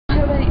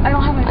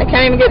I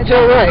can't even get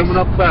Joe Rice. Coming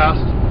up fast.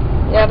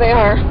 Yeah, they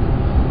are.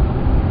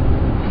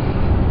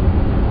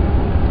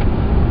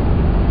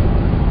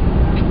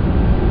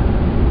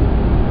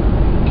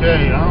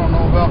 Okay, I don't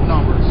know about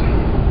numbers.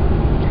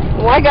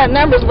 Well, I got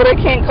numbers, but I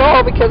can't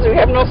call because we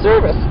have no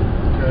service.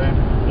 Okay.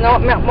 No,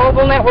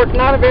 mobile network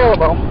not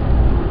available.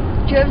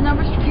 Do you have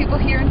numbers for people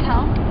here in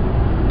town?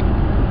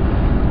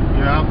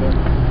 Yeah, but...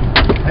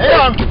 Hang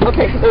on!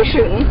 Okay, they're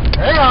shooting.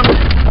 Hang on!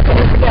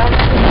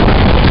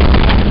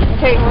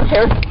 Okay, we're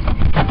here.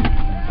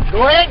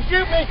 Go ahead and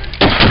shoot me!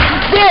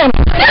 Damn!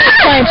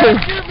 Trying to.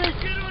 Shoot me!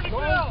 Shoot on the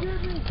ground!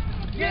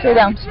 Stay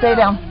down, stay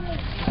down.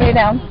 Stay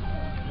down.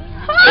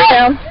 Stay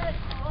down.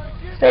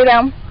 Stay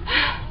down.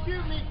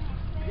 Shoot me!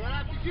 You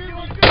have to shoot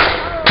me!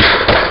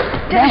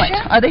 Damn it.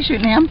 Are they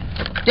shooting him?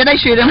 Did I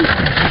shoot him?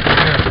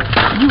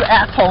 You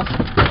assholes.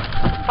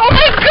 Oh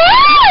my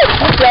God!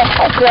 Hold still,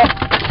 hold still.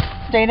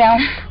 Stay down.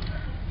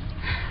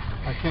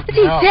 I can't Is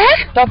get he out. dead?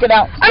 Don't get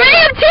out. I'm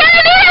EMT!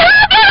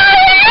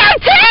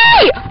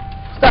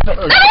 Stop it.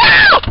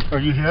 Are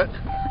you hit?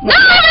 No,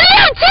 I'm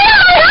EMT!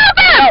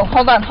 No,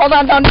 hold on,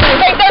 don't do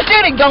anything. No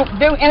shooting. Don't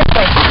do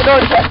anything. The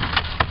door's shut.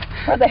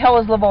 Where the hell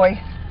is LaVoy?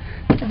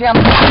 Is he on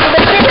the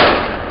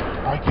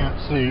I can't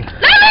see.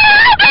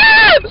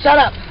 Shut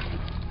up.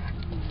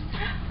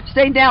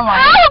 Stay down,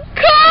 Ryan. Oh,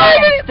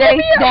 God! Ryan,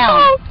 stay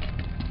down.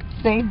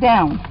 Stay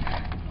down.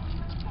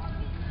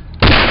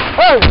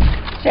 Oh,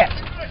 shit.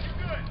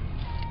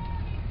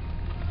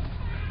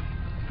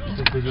 I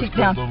think they just Keep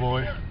down. killed the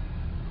boy.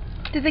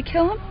 Did they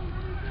kill him?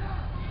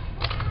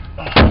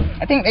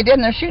 I think they did,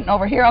 and they're shooting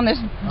over here on this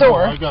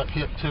door. I got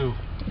hit too.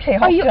 Okay,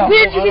 hold still.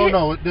 Where did you I get don't hit?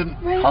 know. It didn't.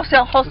 Hold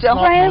still, hold still.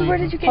 not Ryan, bleeding. where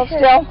did you get Hold hit?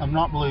 still. I'm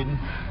not bleeding.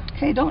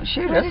 Okay, don't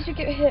shoot Where us. did you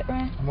get hit,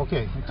 Ryan? I'm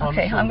okay. It's on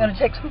Okay, the I'm shoulder. going to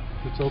take some.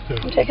 It's okay.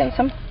 I'm taking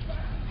some.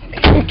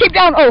 Keep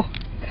down. Oh,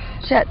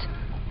 shit.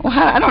 Well,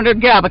 I don't know.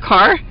 Get out of the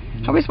car.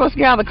 How are we supposed to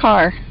get out of the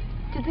car?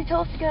 Did they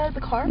tell us to get out of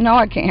the car? No,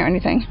 I can't hear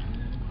anything.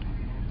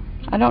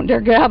 I don't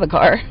dare get out of the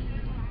car.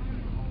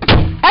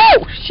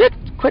 Oh, shit.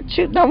 Quit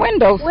shooting our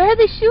windows. Where are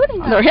they shooting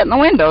them? They're hitting the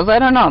windows. I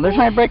don't know. They're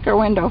trying to break our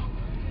window.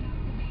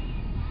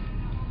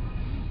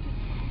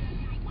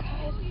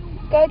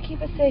 God,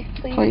 keep us safe,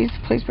 please.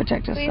 Please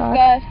protect us, Please,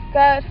 God.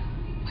 God.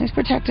 Please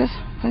protect us.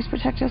 Please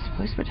protect us.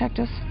 Please protect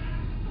us.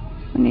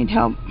 We need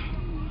help.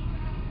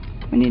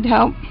 We need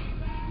help.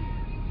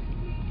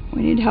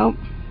 We need help.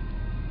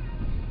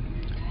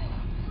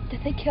 Did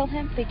they kill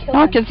him? They killed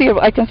Oh, him.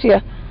 I can see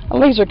a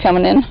laser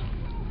coming in.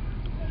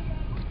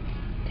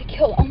 They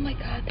killed. Oh my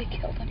God, they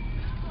killed him.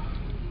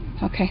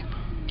 Okay.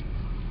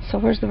 So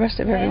where's the rest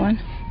of Ryan? everyone?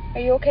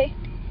 Are you okay?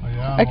 Oh,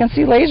 yeah, I can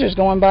see lasers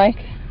going by.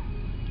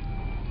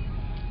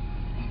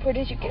 Where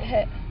did you get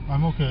hit?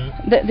 I'm okay.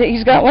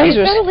 He's got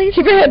lasers. got a laser.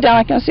 Keep your head down.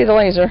 I can see the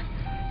laser.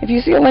 If you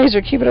see a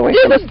laser, keep it away.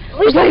 There's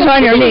laser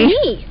on your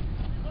knee.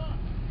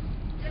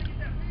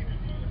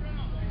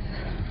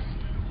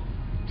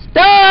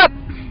 Stop!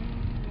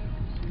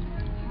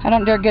 I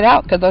don't dare get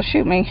out because they'll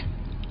shoot me.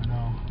 I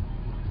know.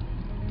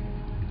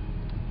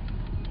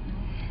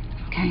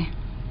 Okay.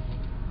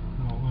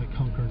 I don't like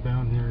hunkering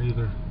down here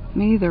either.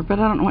 Me either, but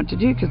I don't know what to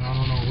do because I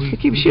don't know. they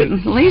keep shooting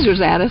lasers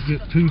at us.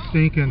 Get too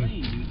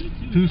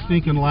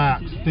stinking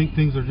lax. Think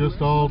things are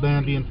just all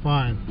dandy and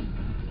fine.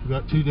 We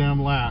got too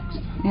damn lax.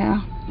 Yeah.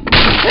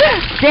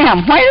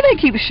 Damn, why do they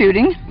keep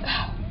shooting?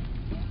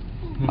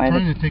 They're Why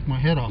trying to take my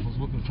head off. Is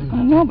what they're trying to I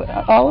do. know, but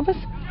all of us?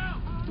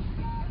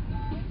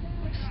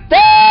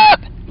 Stop!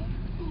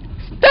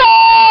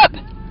 Stop!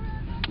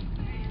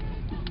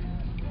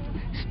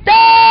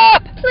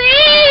 Stop!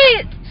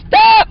 Please!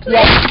 Stop!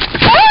 Yes.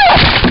 Stop!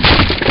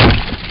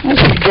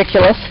 That's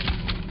ridiculous.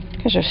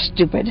 Because you're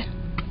stupid.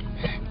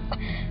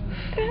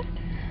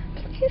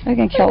 Please. They're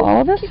going to kill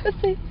all of us? Keep us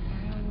safe.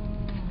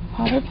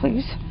 Father,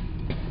 please.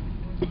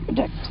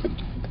 Protect.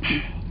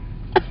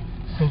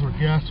 Those were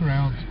gas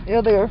rounds.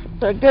 Yeah, they're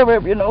good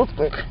up your nose,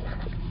 but...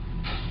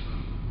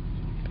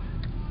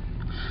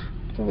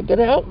 Can we get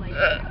out? Do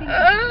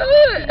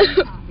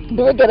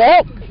we get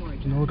out?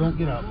 No, don't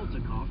get out.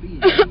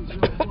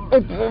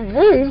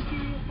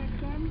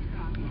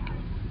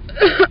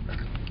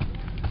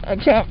 I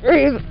can't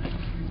breathe.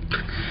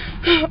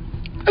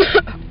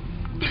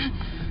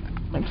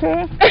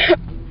 Okay.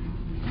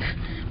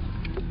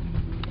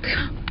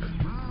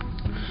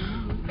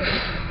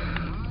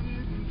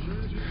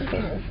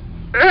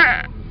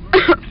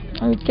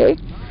 Okay.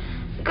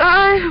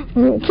 God.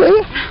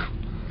 Okay.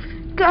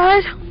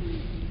 God.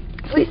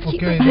 Please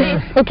keep Okay, us there.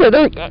 safe. Okay,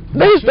 they got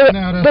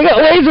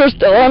lasers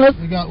still on us.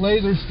 We got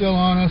lasers still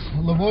on us.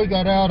 LaVoy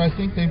got out. I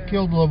think they've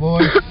killed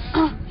LaVoy.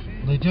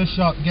 They just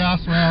shot gas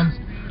rounds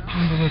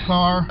into the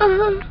car.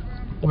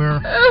 We're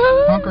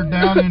hunkered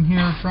down in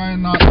here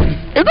trying not to be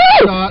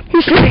shot.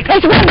 He's shooting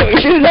at the window.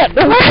 He's shooting at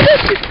the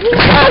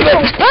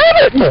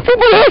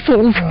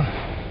window.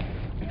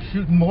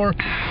 Shooting more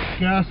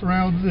gas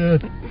rounds in.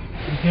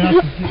 The gas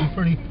is getting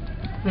pretty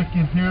thick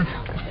in here.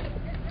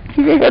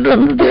 You got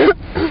nothing to do.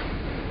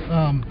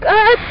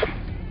 God.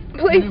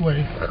 Please.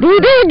 Anyway, Do you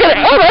dare get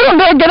out? I don't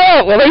dare get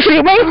out. Will they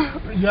shoot me?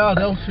 yeah,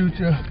 they'll shoot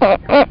you. Hang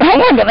on,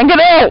 I'm gonna get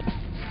out.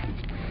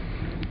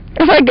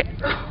 If I get...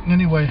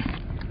 Anyway.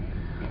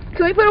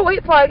 Can we put a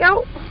white flag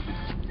out?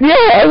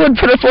 Yeah, I would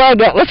put a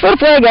flag out. Let's put a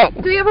flag out.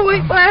 Do we have a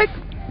white flag?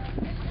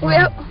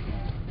 Yep.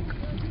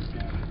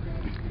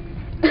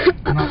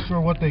 I'm not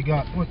sure what they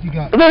got. What you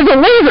got? There's a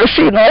laser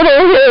shooting right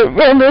over here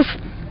around this.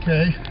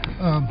 Okay.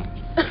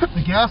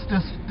 The gas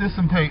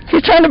dissipates.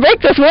 He's trying to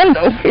break this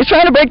window. He's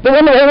trying to break the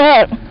window we're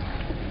at.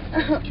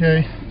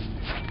 Okay.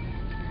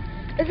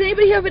 Does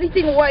anybody have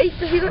anything white?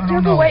 Does he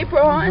have a wiper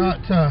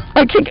on?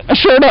 I can't get my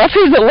shirt off.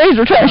 He's a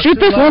laser trying to shoot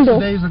this window.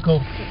 He's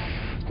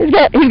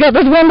got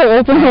this window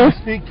open here.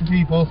 Speak to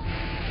people.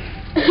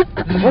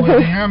 Anyway,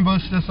 they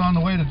ambushed us on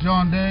the way to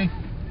John Day.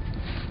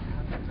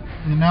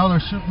 And now they're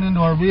shooting into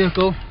our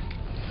vehicle.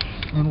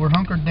 And we're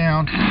hunkered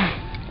down.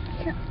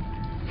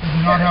 We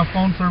do not have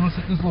phone service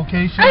at this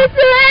location. I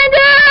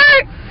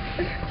surrender!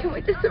 Can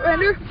we just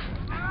surrender?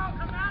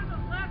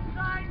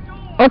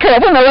 Okay,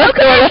 open the left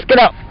door. Let's get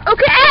out.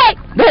 Okay!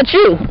 That's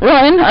you,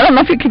 Ryan. I don't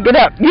know if you can get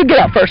out. You get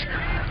out first.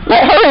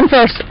 Let her in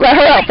first. Let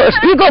her out first.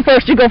 You go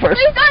first. You go first.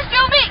 Please don't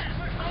shoot me!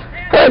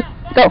 Okay,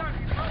 go.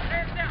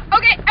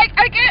 Okay,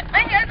 I get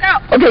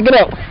out. Okay, get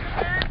out.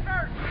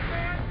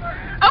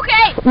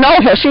 Okay! No,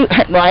 he'll shoot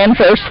Ryan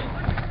first.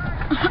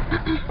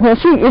 He'll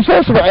shoot you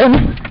first,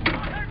 Ryan.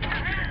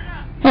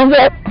 Hands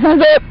up.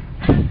 Hands up.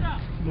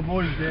 The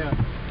boy's dead.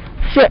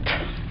 Sit.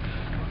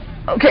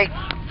 Okay.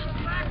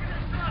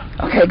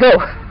 Okay, go.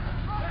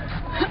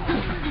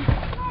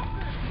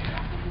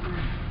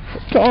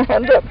 Okay,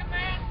 hands up.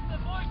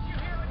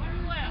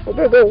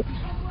 Okay, go.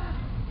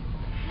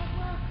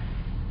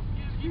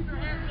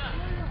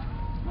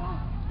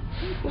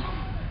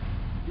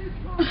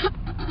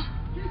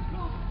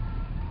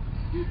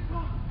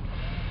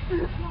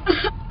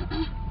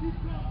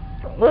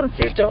 Let him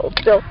shoot you. Hold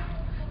still.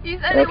 You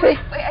said it. Wait,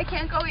 I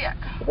can't go yet.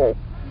 Okay.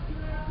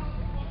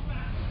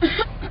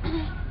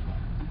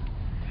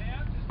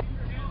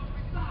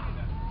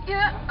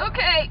 Yeah,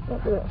 okay.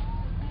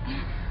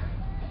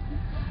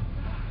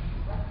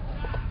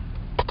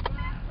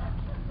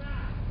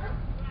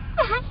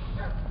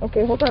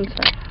 Okay, hold on,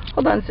 son.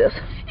 Hold on, sis.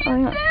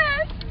 Hang on.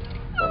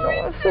 Oh, no,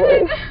 I'm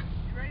sorry.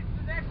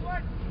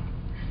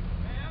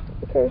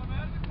 Okay.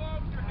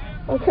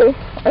 Okay,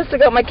 I still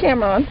got my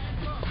camera on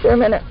for a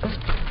minute.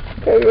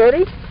 Okay, you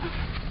ready?